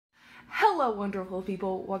Hello wonderful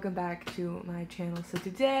people, welcome back to my channel. So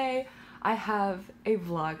today I have a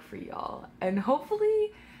vlog for y'all, and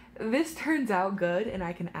hopefully this turns out good and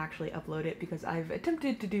I can actually upload it, because I've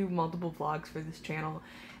attempted to do multiple vlogs for this channel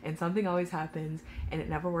and something always happens and it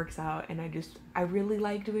never works out, and I really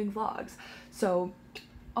like doing vlogs. So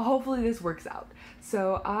hopefully this works out.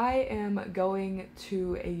 So I am going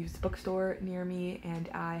to a used bookstore near me and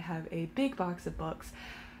I have a big box of books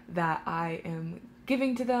that I am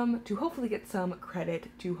giving to them to hopefully get some credit,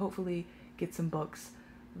 to hopefully get some books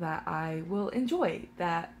that I will enjoy,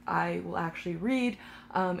 that I will actually read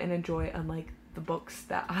and enjoy, unlike the books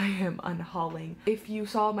that I am unhauling. If you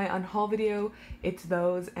saw my unhaul video, it's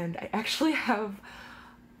those, and I actually have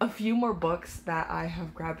a few more books that I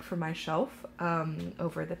have grabbed from my shelf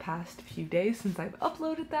over the past few days since I've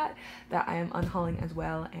uploaded that I am unhauling as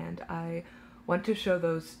well, and I want to show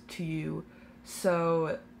those to you.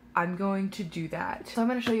 So I'm going to do that. So I'm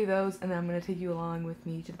going to show you those, and then I'm going to take you along with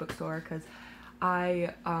me to the bookstore, because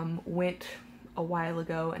I went a while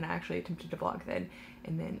ago and I actually attempted to vlog then,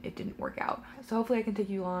 and then it didn't work out. So hopefully I can take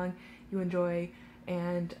you along, you enjoy,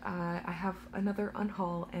 and I have another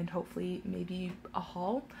unhaul and hopefully maybe a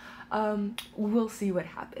haul. We'll see what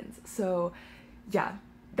happens. So yeah,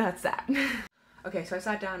 that's that. Okay, so I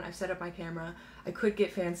sat down, I've set up my camera. I could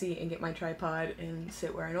get fancy and get my tripod and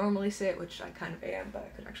sit where I normally sit, which I kind of am, but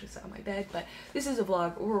I could actually sit on my bed. But this is a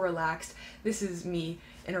vlog, we're relaxed. This is me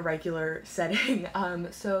in a regular setting.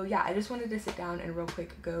 So yeah, I just wanted to sit down and real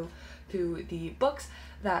quick go through the books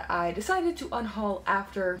that I decided to unhaul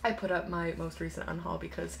after I put up my most recent unhaul,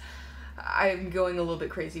 because I'm going a little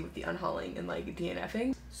bit crazy with the unhauling and like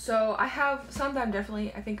DNFing. So I have some that I'm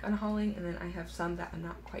definitely, I think, unhauling, and then I have some that I'm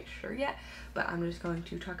not quite sure yet, but I'm just going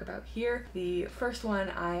to talk about here. The first one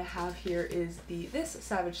I have here is This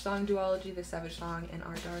Savage Song duology, This Savage Song and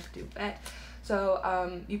Our Dark Duet.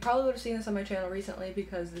 So you probably would have seen this on my channel recently,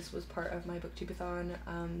 because this was part of my Booktubeathon,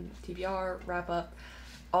 TBR, wrap up,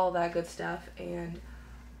 all that good stuff, and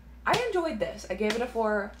I enjoyed this. I gave it a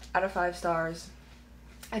 4 out of 5 stars.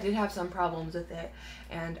 I did have some problems with it,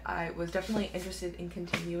 and I was definitely interested in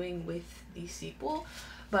continuing with the sequel,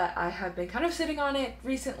 but I have been kind of sitting on it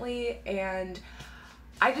recently, and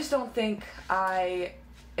I just don't think I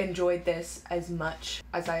enjoyed this as much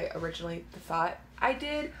as I originally thought I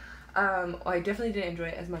did. I definitely didn't enjoy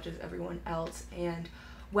it as much as everyone else, and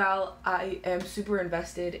while I am super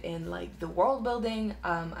invested in like the world building,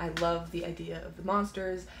 I love the idea of the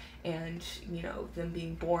monsters and, you know, them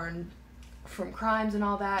being born from crimes and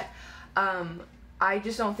all that. I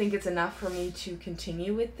just don't think it's enough for me to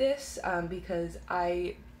continue with this, because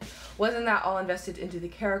I wasn't that all invested into the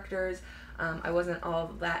characters. I wasn't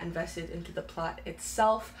all that invested into the plot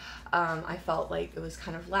itself. I felt like it was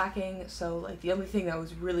kind of lacking, so like the only thing that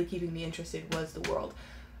was really keeping me interested was the world.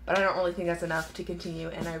 But I don't really think that's enough to continue,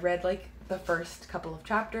 and I read like the first couple of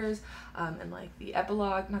chapters and like the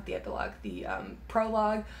epilogue, not the epilogue, the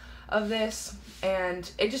prologue of this, and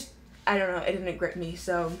it just, I don't know, it didn't grip me,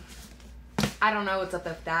 so I don't know what's up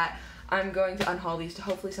with that. I'm going to unhaul these to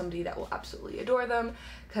hopefully somebody that will absolutely adore them,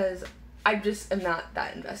 because I just am not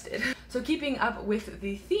that invested. So keeping up with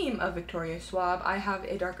the theme of Victoria Schwab, I have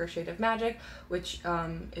A Darker Shade of Magic, which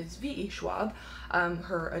is V.E. Schwab,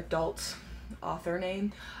 her adult author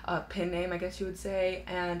name, pen name I guess you would say,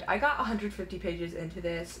 and I got 150 pages into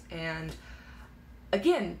this, and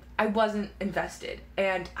again, I wasn't invested,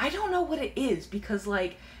 and I don't know what it is, because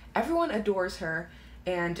like everyone adores her,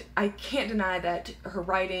 and I can't deny that her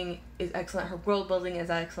writing is excellent, her world building is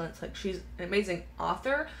excellent, like she's an amazing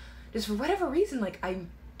author. Just for whatever reason, like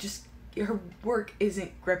her work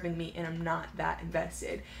isn't gripping me, and I'm not that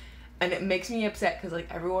invested, and it makes me upset, because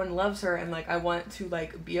like everyone loves her, and like I want to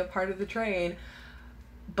like be a part of the train,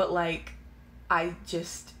 but like I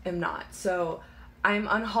just am not. So I'm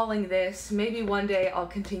unhauling this. Maybe one day I'll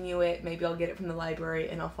continue it, maybe I'll get it from the library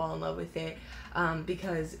and I'll fall in love with it,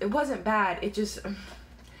 because it wasn't bad, it just,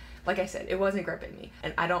 like I said, it wasn't gripping me,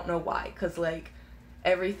 and I don't know why, because like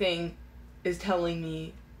everything is telling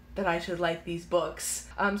me that I should like these books.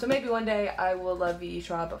 So maybe one day I will love V.E.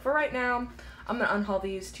 Schwab, but for right now, I'm gonna unhaul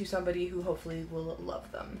these to somebody who hopefully will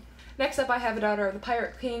love them. Next up, I have A Daughter of the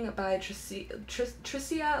Pirate King by Tricia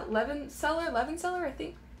Levenseller, I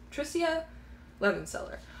think? Tricia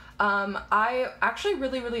Levenseller. I actually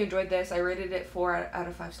really enjoyed this. I rated it 4 out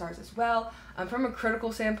of 5 stars as well. From a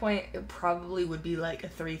critical standpoint, it probably would be like a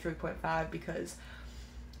 3.5, because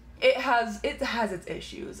it has its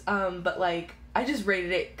issues, but like I just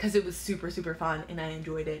rated it because it was super fun and I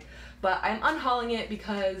enjoyed it. But I'm unhauling it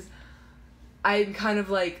because I'm kind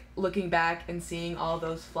of like looking back and seeing all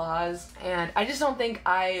those flaws, and I just don't think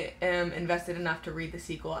I am invested enough to read the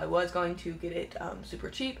sequel. I was going to get it super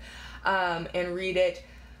cheap and read it,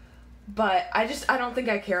 but I don't think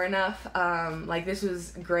I care enough. Like, this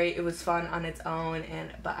was great, it was fun on its own,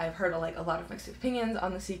 but I've heard like a lot of mixed opinions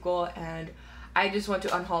on the sequel, and I just want to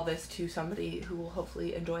unhaul this to somebody who will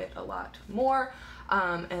hopefully enjoy it a lot more,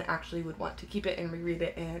 and actually would want to keep it and reread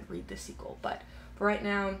it and read the sequel. But for right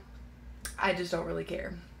now, I just don't really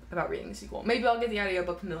care about reading the sequel. Maybe I'll get the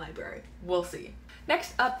audiobook from the library. We'll see.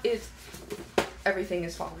 Next up is Everything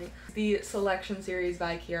is Falling, the selection series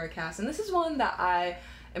by Kiera Cass, and this is one that I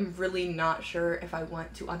am really not sure if I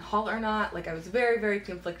want to unhaul or not. Like, I was very, very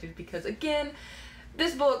conflicted because, again,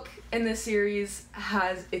 this book in this series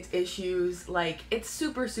has its issues. Like, it's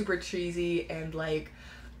super, super cheesy and, like,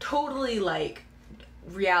 totally, like,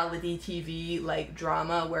 reality TV, like,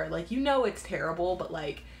 drama where, like, you know it's terrible, but,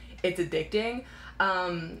 like, it's addicting.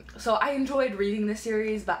 So I enjoyed reading this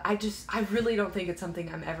series, but I really don't think it's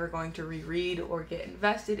something I'm ever going to reread or get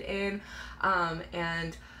invested in.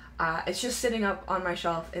 It's just sitting up on my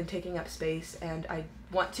shelf and taking up space, and I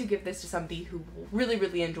want to give this to somebody who will really,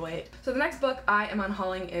 really enjoy it. So the next book I am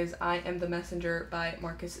unhauling is I Am the Messenger by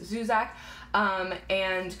Markus Zusak.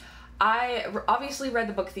 And I obviously read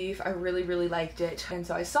The Book Thief. I really, really liked it. And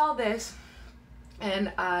so I saw this,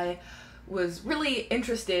 and I was really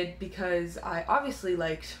interested because I obviously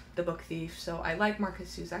liked The Book Thief, so I like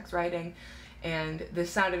Markus Zusak's writing, and this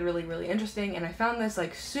sounded really, really interesting, and I found this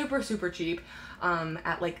like super, super cheap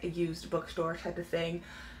at like a used bookstore type of thing.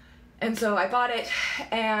 And so I bought it,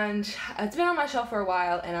 and it's been on my shelf for a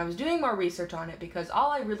while, and I was doing more research on it because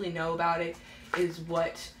all I really know about it is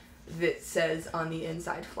what it says on the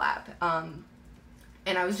inside flap.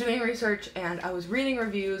 And I was doing research, and I was reading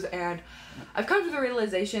reviews, and I've come to the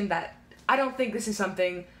realization that I don't think this is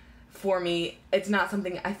something for me. It's not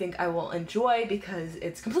something I think I will enjoy because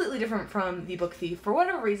it's completely different from The Book Thief. For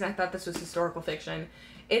whatever reason, I thought this was historical fiction.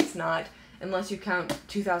 It's not, unless you count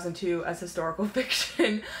 2002 as historical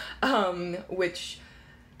fiction, which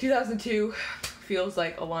 2002 feels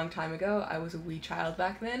like a long time ago. I was a wee child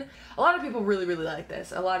back then. A lot of people really, really like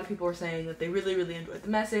this. A lot of people were saying that they really, really enjoyed the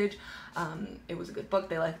message. It was a good book.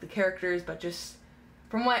 They liked the characters, but just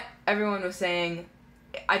from what everyone was saying,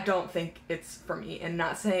 I don't think it's for me, and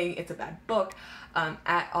not saying it's a bad book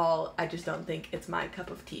at all. I just don't think it's my cup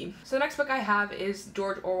of tea. So the next book I have is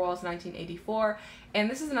George Orwell's 1984,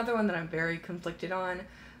 and this is another one that I'm very conflicted on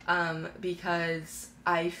because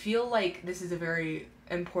I feel like this is a very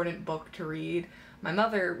important book to read. My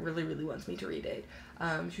mother really, really wants me to read it.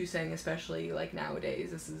 She was saying, especially like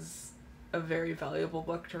nowadays, this is a very valuable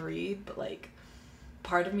book to read, but like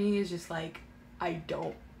part of me is just like, I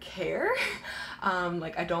don't care.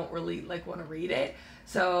 Like, I don't really like want to read it,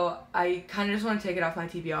 so I kind of just want to take it off my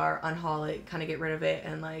TBR, unhaul it, kind of get rid of it,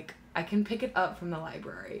 and like I can pick it up from the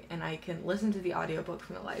library and I can listen to the audiobook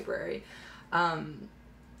from the library, and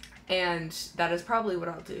that is probably what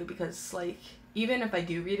I'll do, because like even if I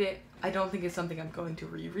do read it, I don't think it's something I'm going to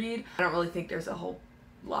reread. I don't really think there's a whole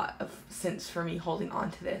lot of sense for me holding on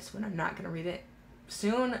to this when I'm not going to read it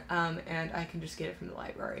soon, and I can just get it from the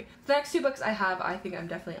library. The next two books I have, I think I'm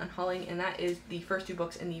definitely unhauling, and that is the first two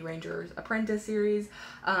books in the Ranger's Apprentice series,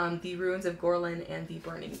 The Ruins of Gorlin and The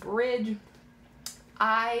Burning Bridge.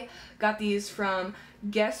 I got these from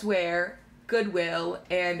guess where? Goodwill,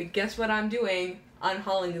 and guess what I'm doing?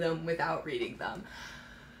 Unhauling them without reading them.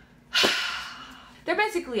 They're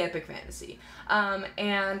basically epic fantasy,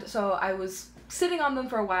 and so I was sitting on them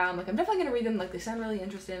for a while. I'm like, I'm definitely gonna read them, like they sound really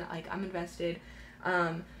interesting, like I'm invested.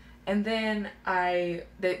 And then they've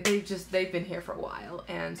been here for a while,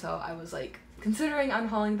 and so I was like considering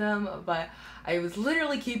unhauling them, but I was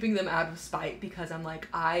literally keeping them out of spite because I'm like,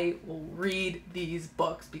 I will read these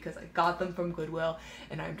books because I got them from Goodwill,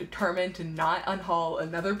 and I'm determined to not unhaul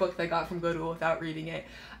another book that I got from Goodwill without reading it.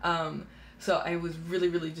 So I was really,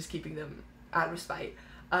 really just keeping them out of spite.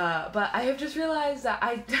 But I have just realized that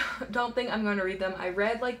I don't think I'm going to read them. I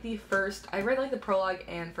read like the prologue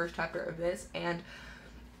and first chapter of this, and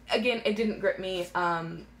again, it didn't grip me.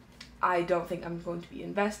 I don't think I'm going to be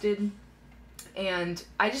invested, and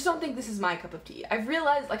I just don't think this is my cup of tea. I've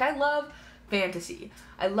realized, like, I love fantasy.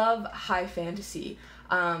 I love high fantasy.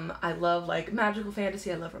 I love like magical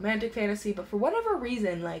fantasy. I love romantic fantasy, but for whatever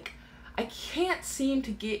reason, like, I can't seem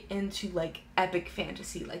to get into like epic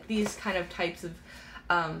fantasy, like these kind of types of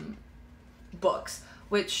books,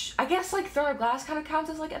 which I guess like Throne of Glass kind of counts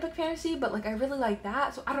as like epic fantasy, but like I really like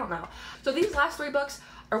that, so I don't know. So these last three books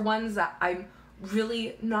are ones that I'm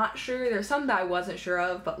really not sure. There's some that I wasn't sure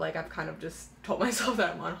of, but like I've kind of just told myself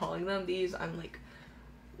that I'm unhauling them. These I'm like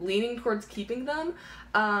leaning towards keeping them.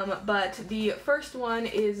 But the first one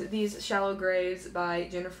is These Shallow Grays by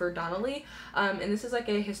Jennifer Donnelly. And this is like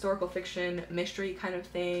a historical fiction mystery kind of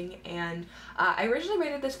thing. And I originally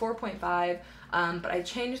rated this 4.5. But I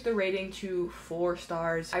changed the rating to 4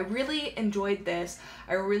 stars. I really enjoyed this.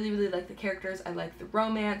 I really like the characters. I like the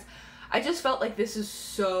romance. I just felt like this is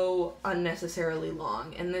so unnecessarily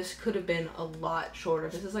long, and this could have been a lot shorter.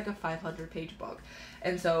 This is like a 500-page book,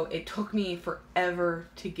 and so it took me forever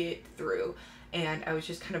to get through, and I was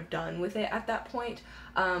just kind of done with it at that point.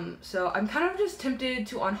 So I'm kind of just tempted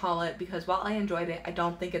to unhaul it, because while I enjoyed it, I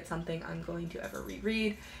don't think it's something I'm going to ever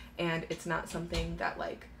reread, and it's not something that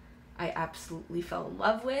like I absolutely fell in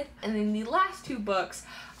love with. And then the last 2 books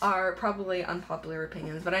are probably unpopular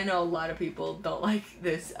opinions, but I know a lot of people don't like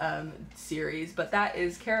this series, but that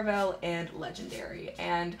is Caravel and Legendary.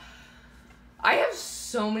 And I have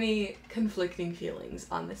so many conflicting feelings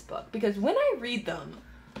on this book, because when I read them,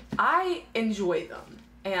 I enjoy them,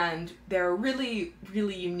 and they're really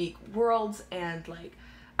unique worlds, and like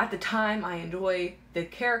at the time I enjoy the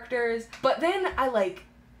characters, but then I like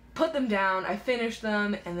put them down, I finish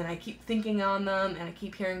them, and then I keep thinking on them, and I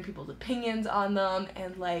keep hearing people's opinions on them,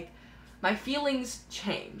 and like my feelings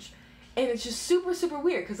change. And it's just super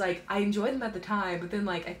weird, because like I enjoyed them at the time, but then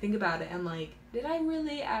like I think about it and like, did I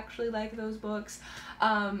really actually like those books?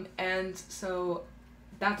 And so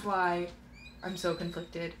that's why I'm so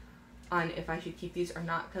conflicted on if I should keep these or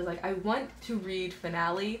not, because like I want to read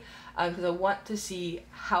Finale, because I want to see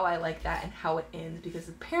how I like that and how it ends, because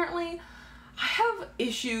apparently I have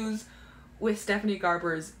issues with Stephanie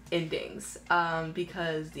Garber's endings,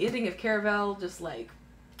 because the ending of Caravel, just like,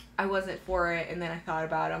 I wasn't for it, and then I thought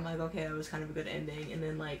about it, I'm like, okay, that was kind of a good ending, and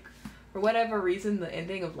then like, for whatever reason, the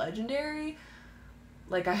ending of Legendary,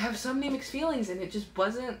 like, I have so many mixed feelings, and it just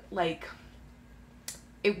wasn't, like,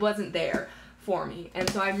 it wasn't there for me. And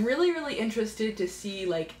so I'm really interested to see,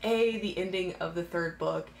 like, the ending of the 3rd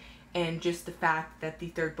book, and just the fact that the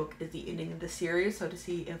 3rd book is the ending of the series, so to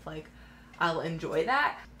see if, like, I'll enjoy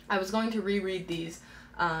that. I was going to reread these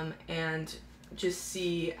and just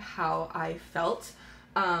see how I felt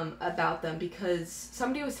about them, because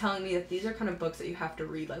somebody was telling me that these are kind of books that you have to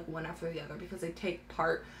read like one after the other, because they take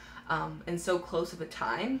part in so close of a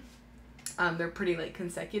time. They're pretty like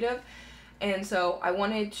consecutive, and so I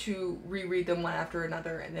wanted to reread them one after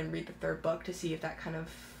another and then read the 3rd book to see if that kind of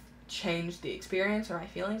changed the experience or my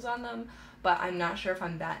feelings on them, but I'm not sure if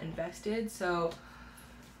I'm that invested. So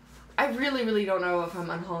I really don't know if I'm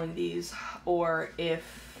unhauling these, or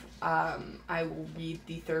if I will read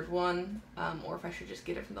the 3rd one, or if I should just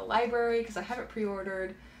get it from the library, because I have it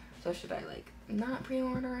pre-ordered. So should I like not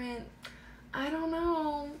pre-order it? I don't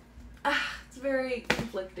know. It's very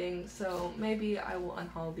conflicting, so maybe I will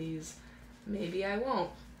unhaul these, maybe I won't.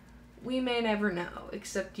 We may never know,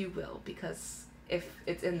 except you will, because if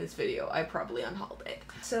it's in this video, I probably unhauled it.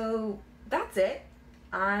 So that's it.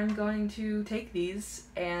 I'm going to take these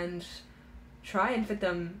and try and fit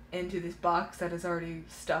them into this box that is already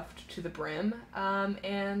stuffed to the brim,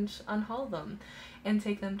 and unhaul them and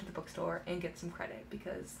take them to the bookstore and get some credit,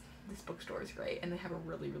 because this bookstore is great and they have a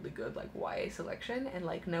really good like YA selection, and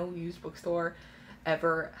like no used bookstore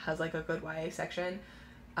ever has like a good YA section.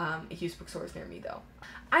 A used bookstore is near me though.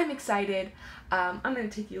 I'm excited. I'm gonna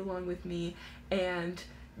take you along with me, and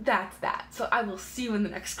that's that. So I will see you in the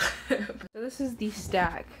next clip. So this is the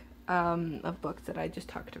stack of books that I just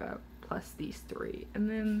talked about, plus these 3. And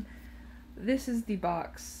then this is the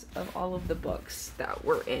box of all of the books that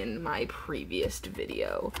were in my previous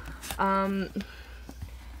video.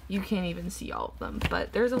 You can't even see all of them,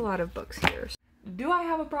 but there's a lot of books here. Do I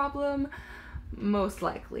have a problem? Most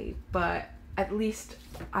likely, but at least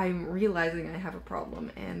I'm realizing I have a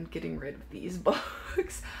problem and getting rid of these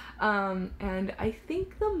books. And I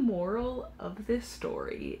think the moral of this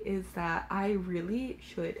story is that I really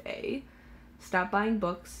should stop buying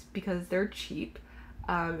books because they're cheap,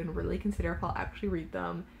 and really consider if I'll actually read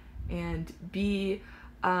them, and B,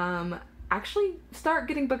 actually start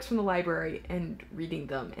getting books from the library and reading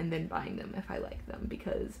them and then buying them if I like them,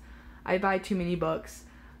 because I buy too many books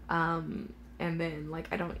and then like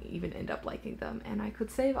I don't even end up liking them, and I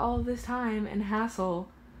could save all of this time and hassle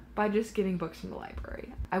by just getting books from the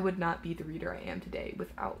library. I would not be the reader I am today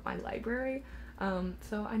without my library,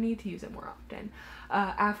 so I need to use it more often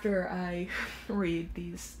after I read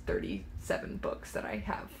these 37 books that I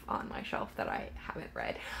have on my shelf that I haven't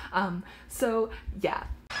read. So yeah.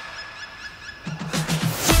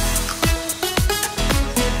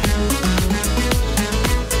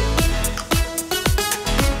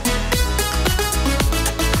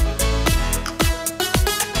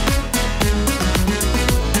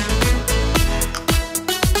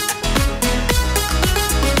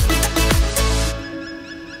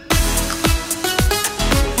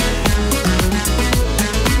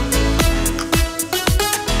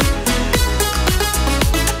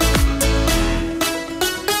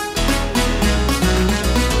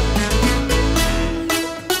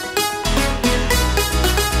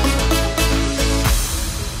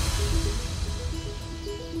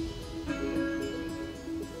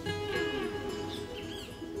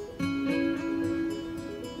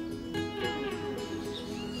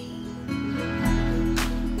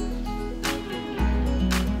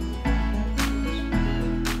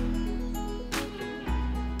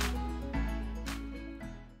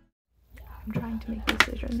 to make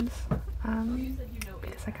decisions,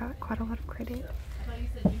 because I got quite a lot of credit.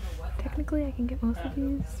 Technically I can get most of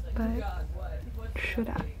these, but should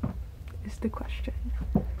I, is the question.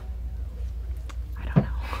 I don't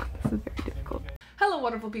know. This is very difficult. Hello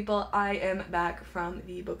wonderful people, I am back from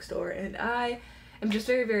the bookstore and I am just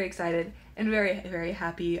very, very excited and very, very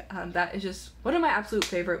happy. That is just one of my absolute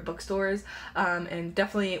favorite bookstores, and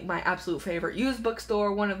definitely my absolute favorite used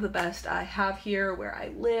bookstore, one of the best I have here where I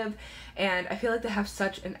live, and I feel like they have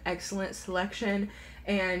such an excellent selection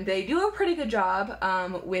and they do a pretty good job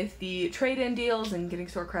with the trade-in deals and getting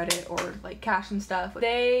store credit or like cash and stuff.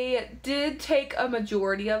 They did take a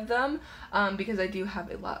majority of them because I do have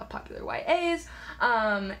a lot of popular YAs,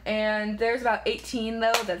 and there's about 18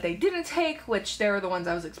 though that they didn't take, which they were the ones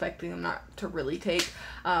I was expecting them not to really take,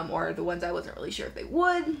 or the ones I wasn't really sure if they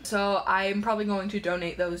would. So I'm probably going to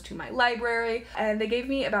donate those to my library, and they gave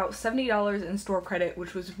me about $70 in store credit,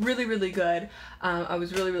 which was really, really good. I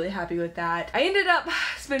was really, really happy with that. I ended up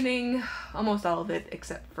spending almost all of it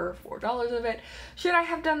except for $4 of it. Should I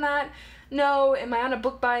have done that? No. Am I on a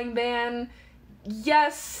book buying ban?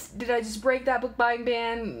 Yes. Did I just break that book buying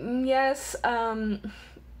ban? Yes.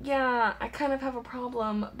 Yeah, I kind of have a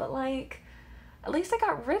problem, but like, at least I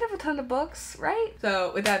got rid of a ton of books, right?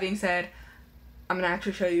 So with that being said, I'm gonna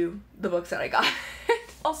actually show you the books that I got.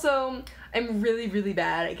 Also, I'm really, really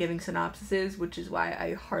bad at giving synopsises, which is why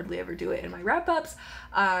I hardly ever do it in my wrap-ups,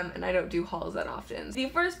 and I don't do hauls that often. The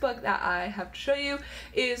first book that I have to show you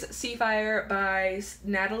is Seafire by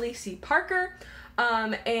Natalie C. Parker,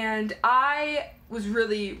 and I was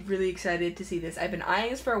really, really excited to see this. I've been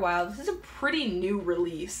eyeing this for a while. This is a pretty new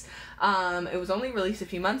release. It was only released a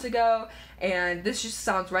few months ago, and this just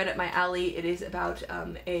sounds right up my alley. It is about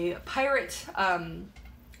a pirate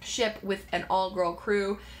ship with an all-girl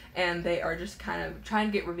crew, and they are just kind of trying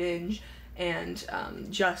to get revenge and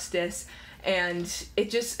justice, and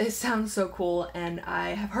it sounds so cool, and I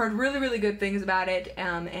have heard really, really good things about it,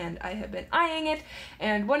 and I have been eyeing it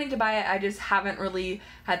and wanting to buy it. I just haven't really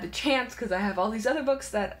had the chance because I have all these other books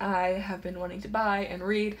that I have been wanting to buy and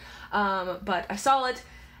read, but I saw it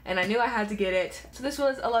and I knew I had to get it. So this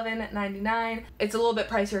was $11.99. It's a little bit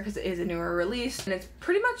pricier because it is a newer release, and it's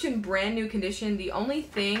pretty much in brand new condition. The only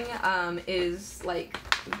thing is like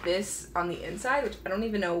this on the inside, which I don't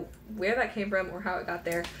even know where that came from or how it got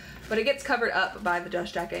there, but it gets covered up by the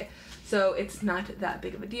dust jacket, so it's not that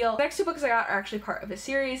big of a deal. The next two books I got are actually part of a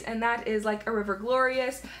series, and that is Like a River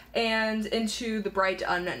Glorious and Into the Bright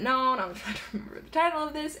Unknown. I'm trying to remember the title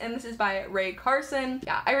of this, and this is by Rae Carson.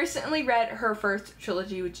 Yeah, I recently read her first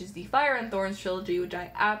trilogy, which is the Fire and Thorns trilogy, which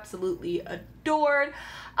I absolutely adored,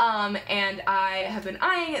 and I have been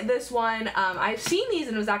eyeing this one. I've seen these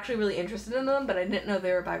and was actually really interested in them, but I didn't know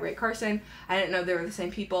they were by Rae Carson. I didn't know they were the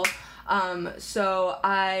same people. So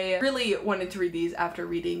I really wanted to read these after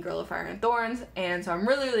reading Girl of Fire and Thorns, and so I'm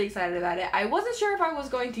really, really excited about it. I wasn't sure if I was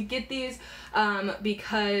going to get these,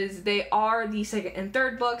 because they are the second and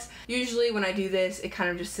third books. Usually when I do this, it kind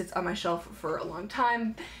of just sits on my shelf for a long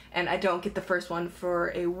time, and I don't get the first one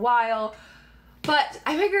for a while. But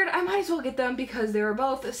I figured I might as well get them because they were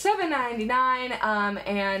both $7.99,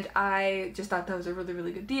 and I just thought that was a really,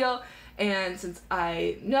 really good deal. And since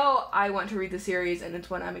I know I want to read the series and it's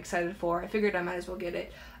one I'm excited for, I figured I might as well get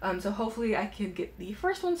it. So hopefully I can get the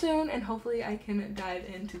first one soon, and hopefully I can dive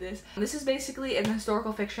into this. This is basically an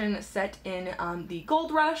historical fiction set in the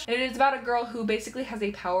gold rush, and it is about a girl who basically has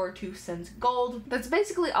a power to sense gold. That's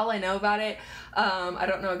basically all I know about it. I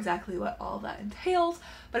don't know exactly what all that entails,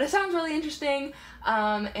 but it sounds really interesting,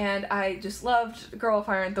 and I just loved Girl of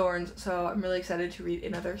Fire and Thorns, so I'm really excited to read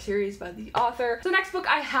another series by the author. So the next book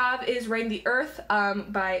I have is Reign the Earth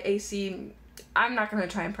by A.C. I'm not going to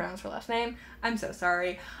try and pronounce her last name. I'm so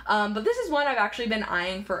sorry. But this is one I've actually been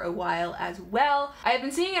eyeing for a while as well. I have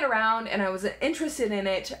been seeing it around and I was interested in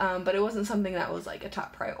it, but it wasn't something that was like a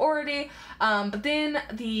top priority. But then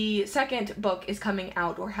the second book is coming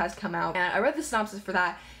out, or has come out, and I read the synopsis for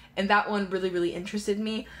that, and that one really, really interested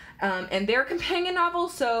me. And they're companion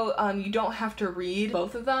novels, so you don't have to read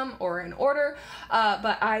both of them or in order,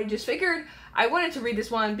 but I just figured I wanted to read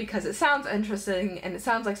this one because it sounds interesting and it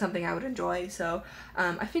sounds like something I would enjoy, so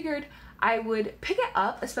I figured I would pick it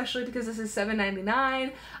up, especially because this is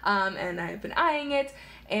 $7.99, and I've been eyeing it,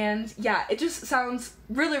 and yeah, it just sounds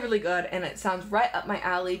really, really good, and it sounds right up my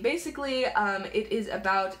alley. Basically, it is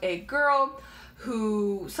about a girl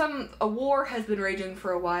who a war has been raging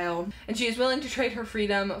for a while, and she is willing to trade her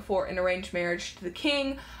freedom for an arranged marriage to the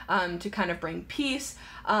king, to kind of bring peace,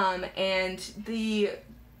 and the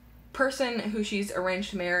person who she's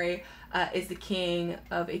arranged to marry is the king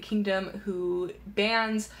of a kingdom who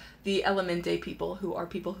bans the Elemente people, who are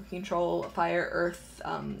people who control fire, earth,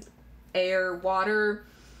 air, water.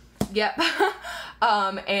 Yep.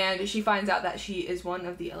 And she finds out that she is one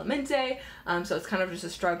of the Elemente, so it's kind of just a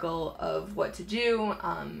struggle of what to do,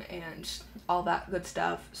 and all that good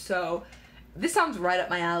stuff. So this sounds right up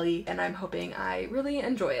my alley, and I'm hoping I really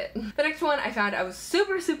enjoy it. The next one I found I was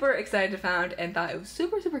super excited to find, and thought it was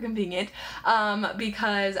super convenient,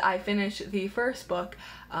 because I finished the first book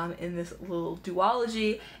in this little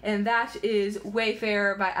duology, and that is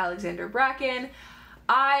Wayfarer by Alexander Bracken.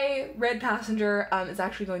 I read Passenger. It's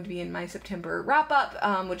actually going to be in my September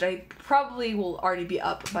wrap-up, which I probably will already be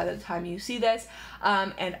up by the time you see this,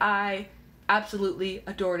 and I absolutely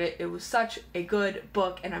adored it. It was such a good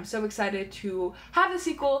book, and I'm so excited to have the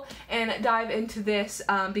sequel and dive into this,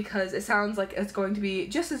 because it sounds like it's going to be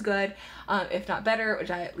just as good, if not better,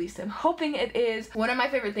 which I at least am hoping it is. One of my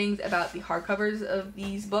favorite things about the hardcovers of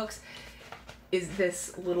these books is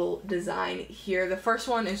this little design here. The first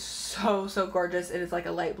one is so gorgeous. It is like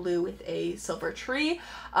a light blue with a silver tree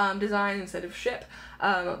design instead of ship,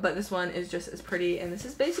 but this one is just as pretty, and this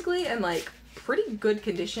is basically in like pretty good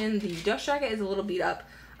condition. The dust jacket is a little beat up,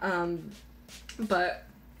 but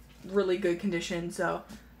really good condition, so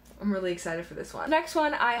I'm really excited for this one. Next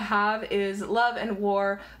one I have is Love and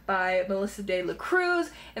War by Melissa de la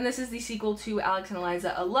Cruz, and this is the sequel to Alex and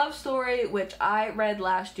Eliza, A Love Story, which I read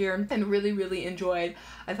last year and really enjoyed.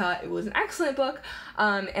 I thought it was an excellent book,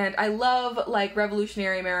 and I love like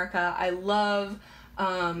revolutionary America. I love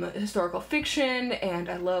historical fiction, and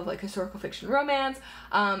I love like historical fiction romance,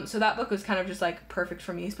 so that book was kind of just like perfect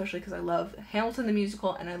for me, especially because I love Hamilton the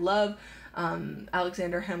musical, and I love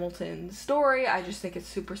Alexander Hamilton's story. I just think it's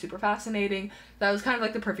super fascinating. That was kind of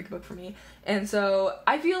like the perfect book for me, and so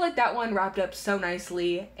I feel like that one wrapped up so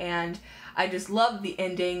nicely, and I just loved the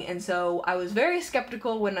ending. And so I was very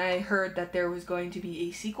skeptical when I heard that there was going to be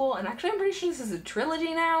a sequel, and actually I'm pretty sure this is a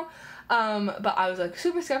trilogy now, but I was like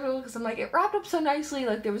super skeptical because I'm like, it wrapped up so nicely,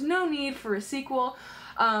 like there was no need for a sequel,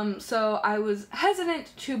 so I was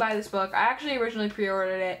hesitant to buy this book. I actually originally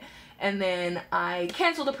pre-ordered it, and then I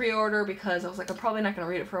canceled the pre-order because I was like, I'm probably not going to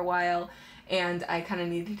read it for a while, and I kind of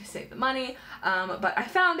needed to save the money, but I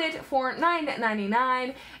found it for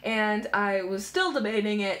 $9.99, and I was still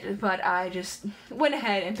debating it, but I just went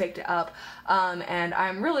ahead and picked it up, and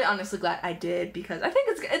I'm really honestly glad I did, because I think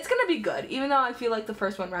it's gonna be good, even though I feel like the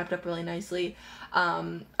first one wrapped up really nicely.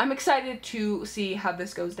 I'm excited to see how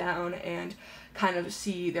this goes down and kind of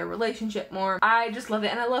see their relationship more. I just love it,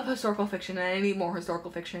 and I love historical fiction, and I need more historical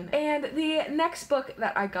fiction. And the next book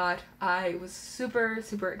that I got, I was super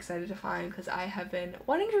excited to find, because I have been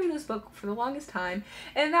wanting to read this book for the longest time,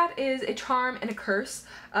 and that is A Charm and a Curse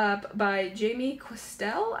by Jamie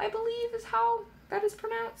Questel, I believe is how that is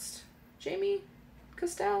pronounced. Jamie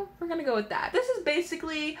Questel? We're gonna go with that. This is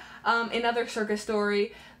basically another circus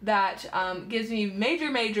story that gives me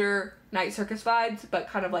major Night Circus vibes, but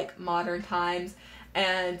kind of like modern times,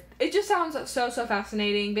 and it just sounds so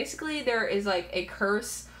fascinating. Basically there is like a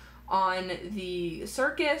curse on the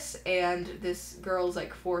circus, and this girl's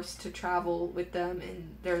like forced to travel with them,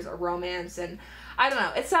 and there's a romance, and I don't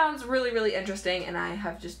know, it sounds really interesting, and I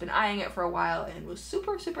have just been eyeing it for a while and was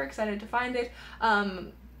super excited to find it.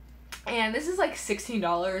 And this is like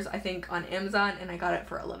 $16 I think on Amazon, and I got it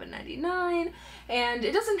for $11.99, and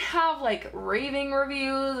it doesn't have like raving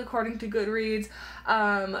reviews according to Goodreads,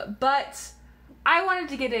 but I wanted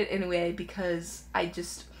to get it anyway because I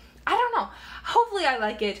don't know, hopefully I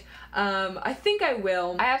like it. I think I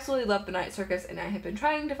will. I absolutely love the Night Circus, and I have been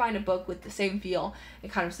trying to find a book with the same feel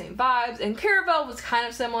and kind of same vibes, and Caravel was kind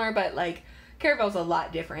of similar, but like Caravel's a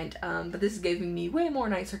lot different, but this is giving me way more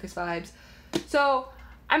Night Circus vibes, so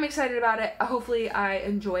I'm excited about it. Hopefully I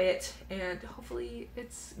enjoy it, and hopefully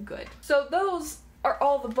it's good. So those are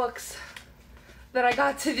all the books that I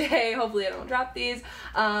got today. Hopefully I don't drop these.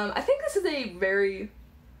 I think this is a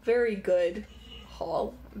very good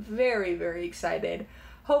haul. Very excited.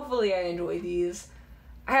 Hopefully I enjoy these.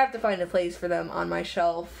 I have to find a place for them on my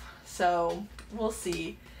shelf, so we'll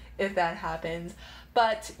see if that happens.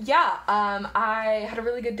 But yeah, I had a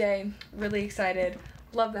really good day. Really excited.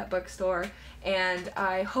 Love that bookstore, and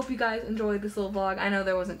I hope you guys enjoyed this little vlog. I know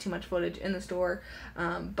there wasn't too much footage in the store,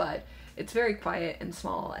 but it's very quiet and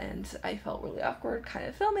small, and I felt really awkward kind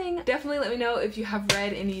of filming. Definitely let me know if you have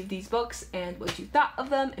read any of these books and what you thought of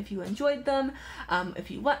them, if you enjoyed them,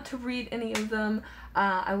 if you want to read any of them.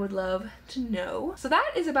 I would love to know. So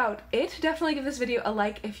that is about it. Definitely give this video a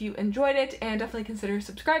like if you enjoyed it, and definitely consider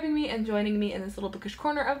subscribing me and joining me in this little bookish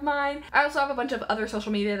corner of mine. I also have a bunch of other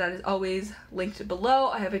social media that is always linked below.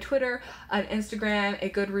 below. I have a Twitter, an Instagram, a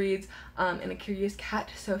Goodreads, and a Curious Cat.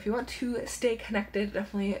 So if you want to stay connected,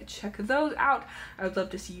 definitely check those out. I would love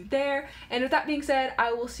to see you there. And with that being said,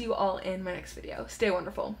 I will see you all in my next video. Stay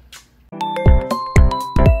wonderful.